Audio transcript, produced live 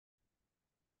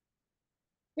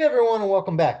Hey everyone, and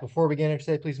welcome back. Before we begin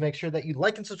today, please make sure that you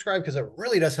like and subscribe because it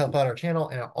really does help out our channel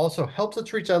and it also helps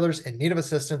us reach others in need of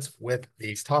assistance with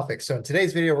these topics. So in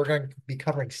today's video, we're going to be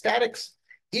covering statics,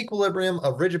 equilibrium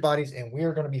of rigid bodies, and we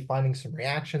are going to be finding some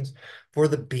reactions for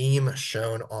the beam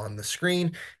shown on the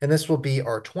screen. And this will be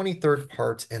our 23rd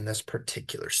part in this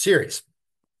particular series.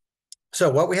 So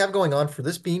what we have going on for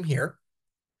this beam here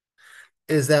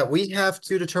is that we have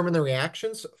to determine the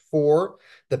reactions for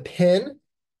the pin,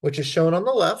 which is shown on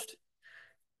the left,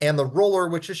 and the roller,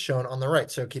 which is shown on the right.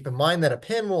 So keep in mind that a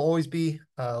pin will always be,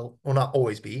 well, not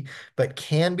always be, but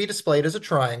can be displayed as a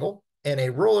triangle, and a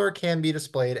roller can be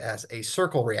displayed as a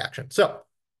circle reaction. So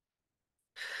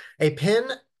a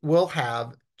pin will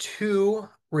have two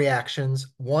reactions,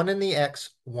 one in the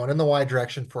X, one in the Y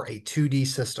direction for a 2D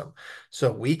system.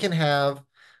 So we can have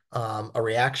a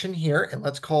reaction here, and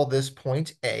let's call this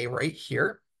point A right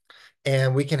here.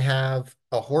 And we can have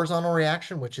a horizontal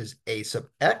reaction, which is A sub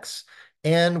X,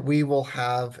 and we will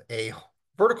have a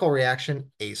vertical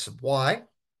reaction, A sub Y.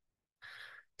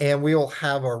 And we will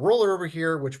have our roller over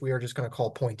here, which we are just going to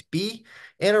call point B.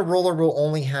 And a roller will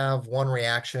only have one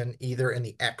reaction, either in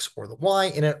the X or the Y.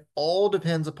 And it all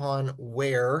depends upon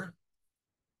where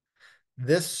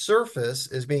this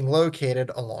surface is being located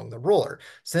along the roller.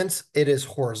 Since it is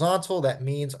horizontal, that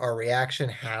means our reaction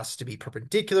has to be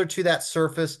perpendicular to that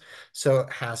surface. So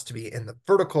it has to be in the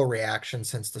vertical reaction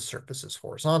since the surface is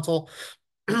horizontal.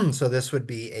 So this would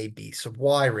be a B sub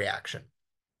Y reaction.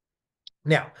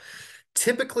 Now,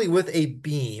 typically with a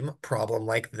beam problem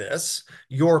like this,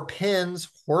 your pin's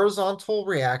horizontal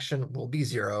reaction will be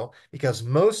zero because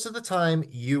most of the time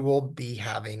you will be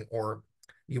having, or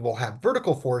you will have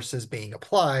vertical forces being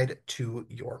applied to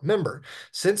your member.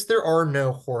 Since there are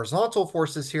no horizontal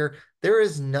forces here, there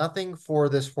is nothing for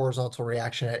this horizontal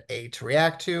reaction at A to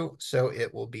react to, so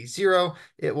it will be zero.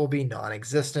 It will be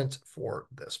non-existent for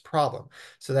this problem.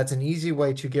 So that's an easy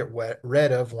way to get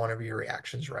rid of one of your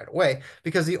reactions right away,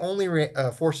 because the only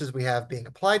forces we have being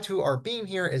applied to our beam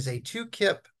here is a 2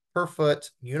 kip per foot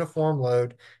uniform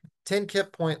load, 10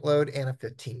 kip point load, and a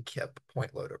 15 kip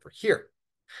point load over here.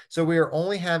 So we are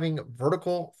only having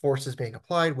vertical forces being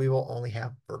applied. We will only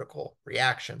have vertical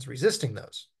reactions resisting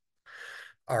those.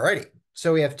 Alrighty,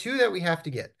 so we have two that we have to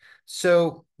get.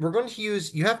 So we're going to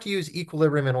use, you have to use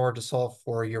equilibrium in order to solve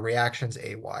for your reactions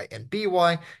AY and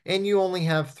BY, and you only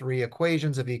have three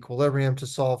equations of equilibrium to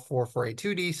solve for a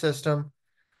 2D system,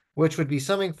 which would be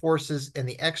summing forces in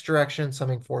the X direction,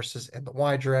 summing forces in the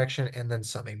Y direction, and then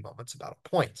summing moments about a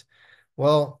point.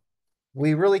 Well,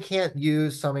 we really can't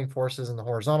use summing forces in the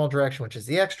horizontal direction, which is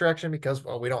the X direction, because,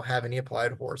 well, we don't have any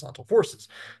applied horizontal forces.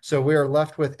 So we are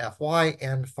left with Fy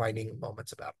and finding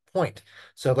moments about a point.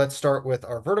 So let's start with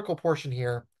our vertical portion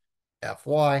here,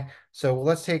 Fy. So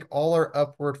let's take all our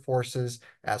upward forces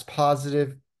as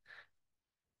positive,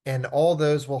 and all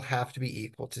those will have to be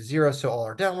equal to zero. So all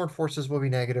our downward forces will be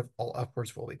negative, all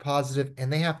upwards will be positive,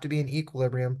 and they have to be in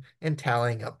equilibrium and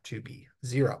tallying up to be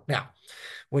zero. Now,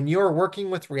 when you're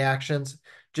working with reactions,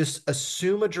 just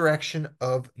assume a direction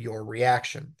of your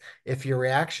reaction. If your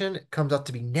reaction comes out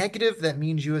to be negative, that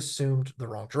means you assumed the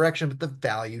wrong direction, but the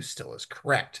value still is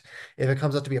correct. If it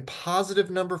comes out to be a positive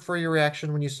number for your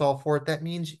reaction when you solve for it, that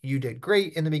means you did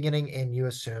great in the beginning and you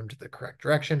assumed the correct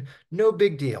direction. No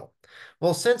big deal.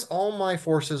 Well, since all my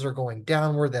forces are going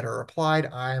downward that are applied,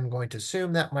 I am going to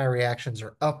assume that my reactions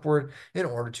are upward in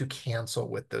order to cancel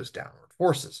with those downward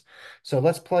forces. So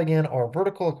let's plug in our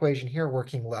vertical equation here,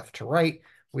 working left to right.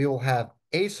 We will have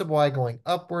A sub Y going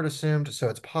upward assumed, so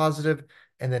it's positive,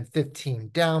 and then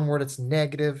 15 downward, it's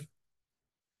negative.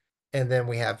 And then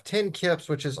we have 10 kips,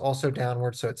 which is also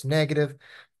downward, so it's negative.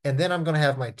 And then I'm going to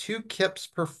have my 2 kips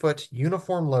per foot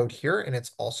uniform load here, and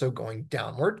it's also going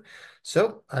downward.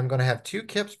 So I'm going to have 2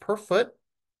 kips per foot,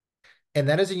 and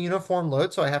that is a uniform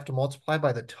load, so I have to multiply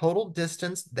by the total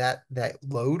distance that that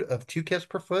load of 2 kips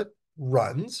per foot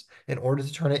runs in order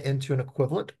to turn it into an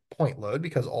equivalent point load,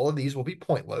 because all of these will be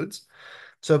point loads.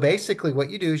 So basically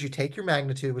what you do is you take your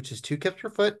magnitude, which is 2 kips per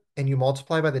foot, and you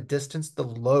multiply by the distance the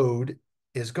load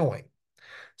is going.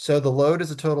 So the load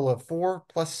is a total of 4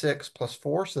 plus 6 plus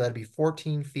 4, so that'd be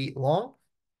 14 feet long.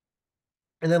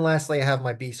 And then lastly, I have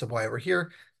my B sub Y over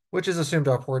here, which is assumed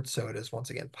upward, so it is once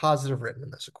again positive written in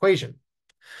this equation.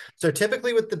 So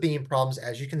typically with the beam problems,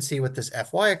 as you can see with this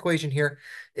Fy equation here,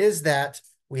 is that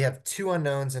we have two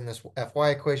unknowns in this Fy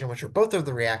equation, which are both of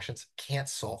the reactions, can't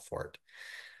solve for it.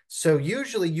 So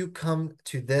usually you come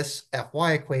to this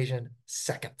Fy equation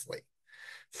secondly.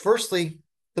 Firstly,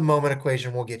 the moment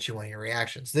equation will get you one of your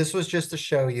reactions. This was just to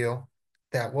show you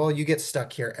that, well, you get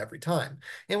stuck here every time.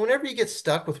 And whenever you get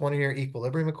stuck with one of your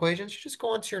equilibrium equations, you just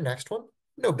go on to your next one.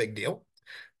 No big deal.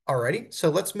 Alrighty, so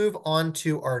let's move on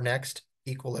to our next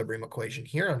equilibrium equation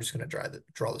here. I'm just going to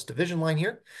draw this division line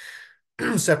here,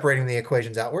 separating the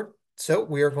equations outward. So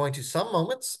we are going to sum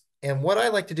moments. And what I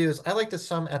like to do is I like to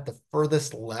sum at the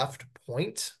furthest left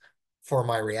point for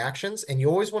my reactions. And you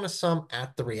always want to sum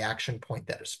at the reaction point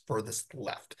that is furthest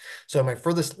left. So my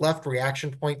furthest left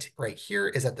reaction point right here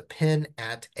is at the pin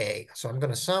at A. So I'm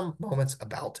going to sum moments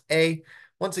about A.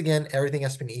 Once again, everything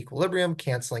has to be in equilibrium,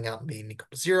 canceling out and being equal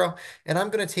to 0. And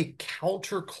I'm going to take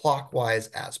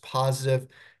counterclockwise as positive.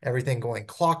 Everything going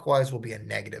clockwise will be a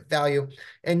negative value.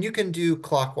 And you can do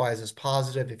clockwise as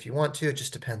positive if you want to. It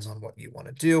just depends on what you want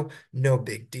to do. No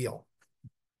big deal.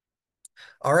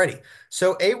 Alrighty,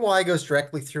 so AY goes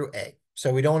directly through A.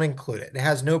 So we don't include it. It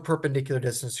has no perpendicular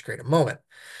distance to create a moment.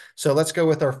 So let's go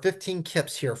with our 15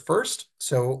 kips here first.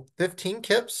 So 15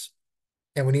 kips,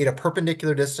 and we need a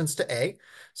perpendicular distance to A.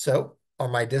 So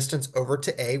my distance over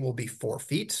to A will be 4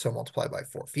 feet. So multiply by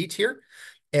 4 feet here.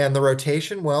 And the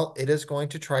rotation, well, it is going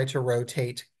to try to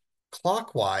rotate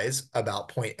clockwise about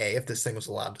point A. If this thing was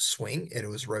allowed to swing, it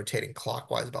was rotating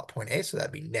clockwise about point A. So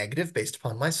that'd be negative based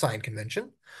upon my sign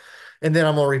convention. And then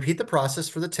I'm going to repeat the process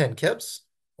for the 10 kips.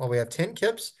 Well, we have 10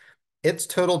 kips. Its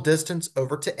total distance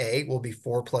over to A will be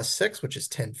 4 plus 6, which is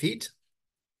 10 feet.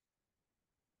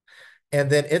 And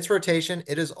then its rotation,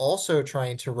 it is also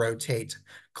trying to rotate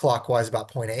clockwise about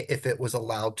point A if it was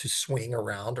allowed to swing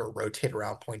around or rotate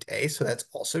around point A. So that's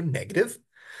also negative.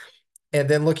 And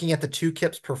then looking at the 2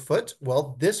 kips per foot,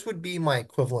 well, this would be my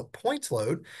equivalent point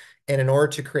load. And in order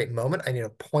to create moment, I need a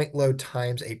point load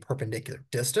times a perpendicular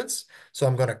distance. So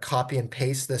I'm going to copy and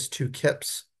paste this 2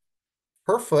 kips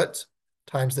per foot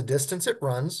times the distance it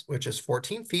runs, which is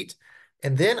 14 feet.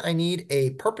 And then I need a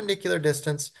perpendicular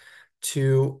distance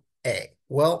to A.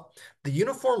 Well, the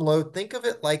uniform load, think of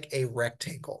it like a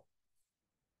rectangle.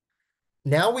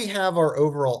 Now we have our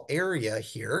overall area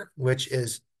here, which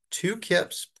is 2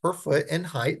 kips per foot in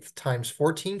height times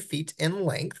 14 feet in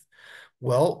length.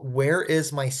 Well, where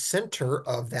is my center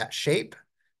of that shape?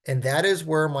 And that is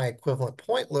where my equivalent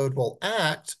point load will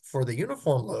act for the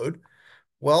uniform load.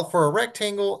 Well, for a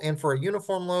rectangle and for a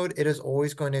uniform load, it is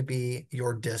always going to be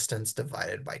your distance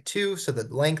divided by 2. So the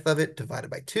length of it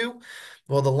divided by 2.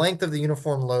 Well, the length of the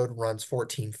uniform load runs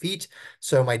 14 feet.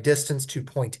 So my distance to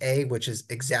point A, which is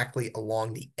exactly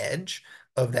along the edge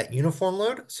of that uniform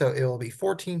load. So it will be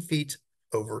 14 feet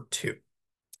over 2.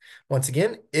 Once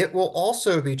again, it will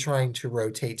also be trying to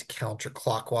rotate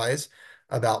counterclockwise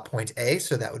about point A.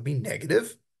 So that would be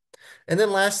negative. And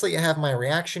then lastly, I have my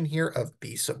reaction here of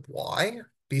B sub y.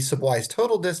 B sub y's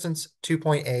total distance to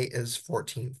point A is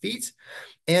 14 feet,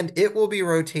 and it will be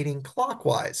rotating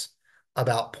clockwise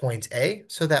about point A,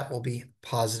 so that will be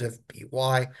positive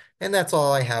by, and that's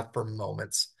all I have for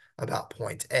moments about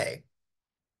point A.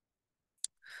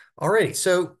 Alrighty,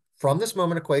 so from this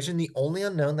moment equation, the only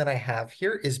unknown that I have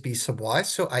here is B sub y,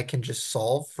 so I can just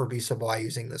solve for B sub y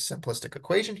using the simplistic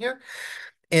equation here,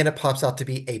 and it pops out to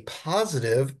be a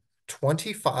positive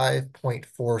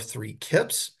 25.43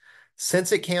 kips.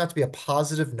 Since it came out to be a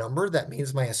positive number, that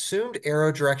means my assumed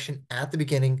arrow direction at the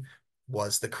beginning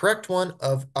was the correct one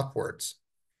of upwards.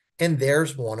 And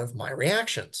there's one of my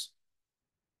reactions.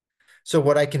 So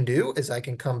what I can do is I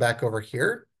can come back over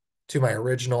here to my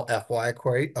original Fy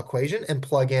equation and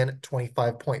plug in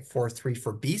 25.43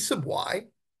 for B sub y.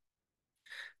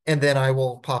 And then I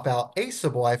will pop out A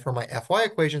sub y for my Fy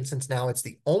equation, since now it's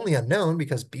the only unknown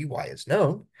because By is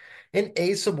known. And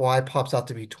A sub y pops out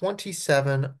to be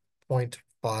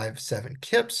 27.57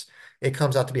 kips. It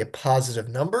comes out to be a positive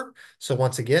number. So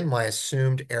once again, my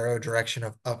assumed arrow direction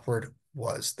of upward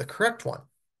was the correct one.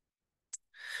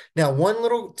 Now, one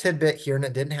little tidbit here, and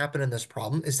it didn't happen in this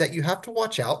problem, is that you have to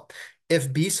watch out.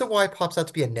 If B sub y pops out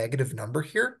to be a negative number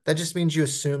here, that just means you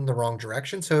assume the wrong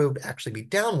direction, so it would actually be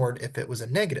downward if it was a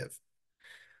negative.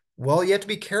 Well, you have to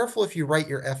be careful if you write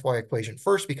your Fy equation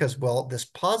first because, well, this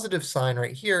positive sign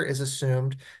right here is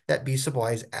assumed that B sub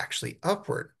y is actually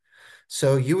upward.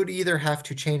 So you would either have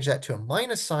to change that to a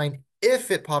minus sign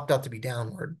if it popped out to be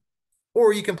downward,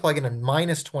 or you can plug in a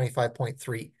minus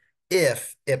 25.3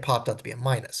 if it popped out to be a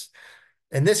minus.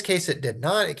 In this case, it did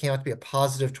not. It came out to be a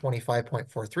positive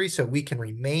 25.43, so we can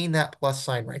remain that plus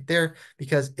sign right there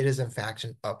because it is, in fact,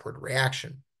 an upward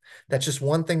reaction. That's just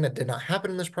one thing that did not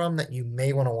happen in this problem that you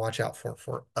may want to watch out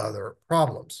for other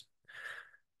problems.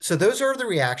 So those are the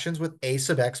reactions with A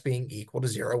sub x being equal to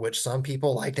 0, which some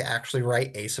people like to actually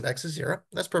write A sub x as 0.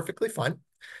 That's perfectly fine.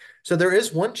 So there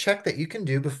is one check that you can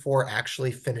do before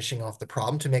actually finishing off the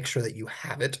problem to make sure that you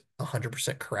have it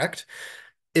 100% correct,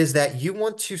 is that you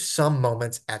want to sum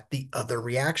moments at the other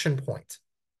reaction point.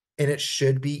 and it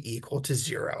should be equal to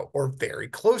 0 or very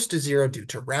close to 0 due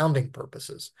to rounding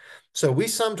purposes. So we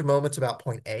summed moments about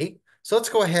point A. So let's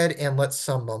go ahead and let's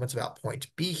sum moments about point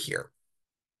B here.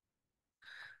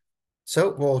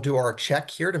 So we'll do our check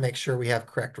here to make sure we have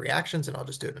correct reactions, and I'll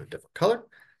just do it in a different color.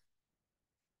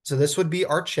 So this would be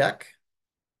our check.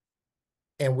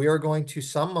 And we are going to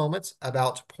sum moments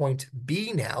about point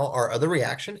B now, our other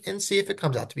reaction, and see if it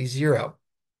comes out to be 0.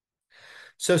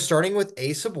 So starting with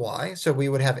A sub y, so we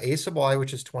would have A sub y,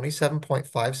 which is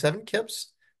 27.57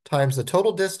 kips, times the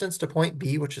total distance to point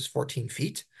B, which is 14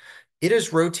 feet. It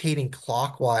is rotating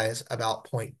clockwise about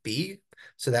point B,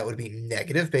 so that would be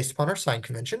negative based upon our sign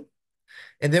convention.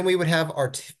 And then we would have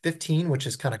our 15, which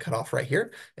is kind of cut off right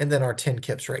here, and then our 10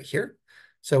 kips right here.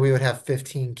 So we would have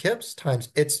 15 kips times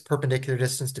its perpendicular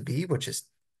distance to B, which is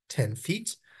 10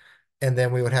 feet. And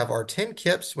then we would have our 10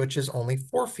 kips, which is only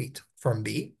 4 feet from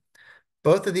B.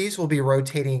 Both of these will be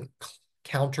rotating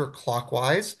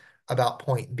counterclockwise about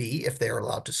point B if they are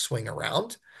allowed to swing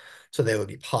around. So they would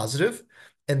be positive.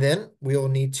 And then we will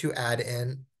need to add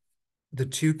in the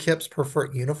 2 kips per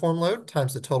foot uniform load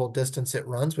times the total distance it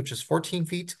runs, which is 14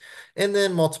 feet, and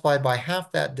then multiplied by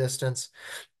half that distance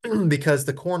because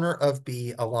the corner of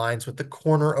B aligns with the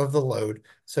corner of the load.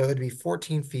 So it'd be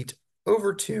 14 feet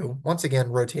over 2, once again,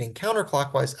 rotating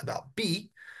counterclockwise about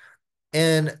B.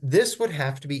 And this would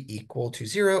have to be equal to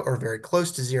 0 or very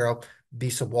close to 0. B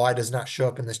sub y does not show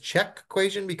up in this check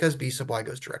equation because B sub y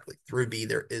goes directly through B.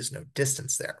 There is no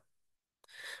distance there.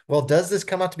 Well, does this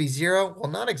come out to be 0?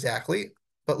 Well, not exactly,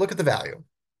 but look at the value.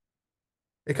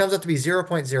 It comes out to be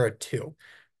 0.02.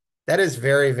 That is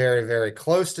very, very, very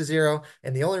close to 0.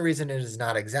 And the only reason it is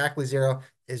not exactly 0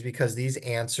 is because these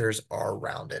answers are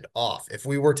rounded off. If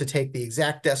we were to take the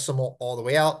exact decimal all the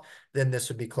way out, then this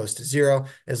would be close to 0.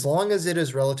 As long as it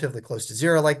is relatively close to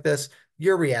 0 like this,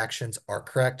 your reactions are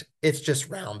correct. It's just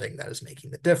rounding that is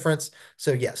making the difference.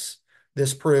 So yes,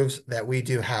 this proves that we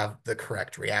do have the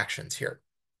correct reactions here.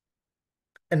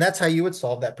 And that's how you would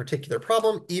solve that particular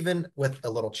problem, even with a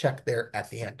little check there at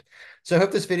the end. So I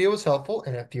hope this video was helpful.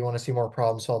 And if you want to see more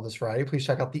problems solved this variety, please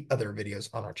check out the other videos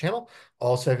on our channel.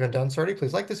 Also, if you haven't done so already,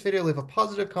 please like this video, leave a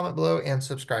positive comment below, and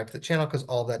subscribe to the channel because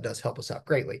all that does help us out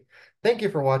greatly. Thank you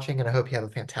for watching, and I hope you have a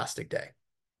fantastic day.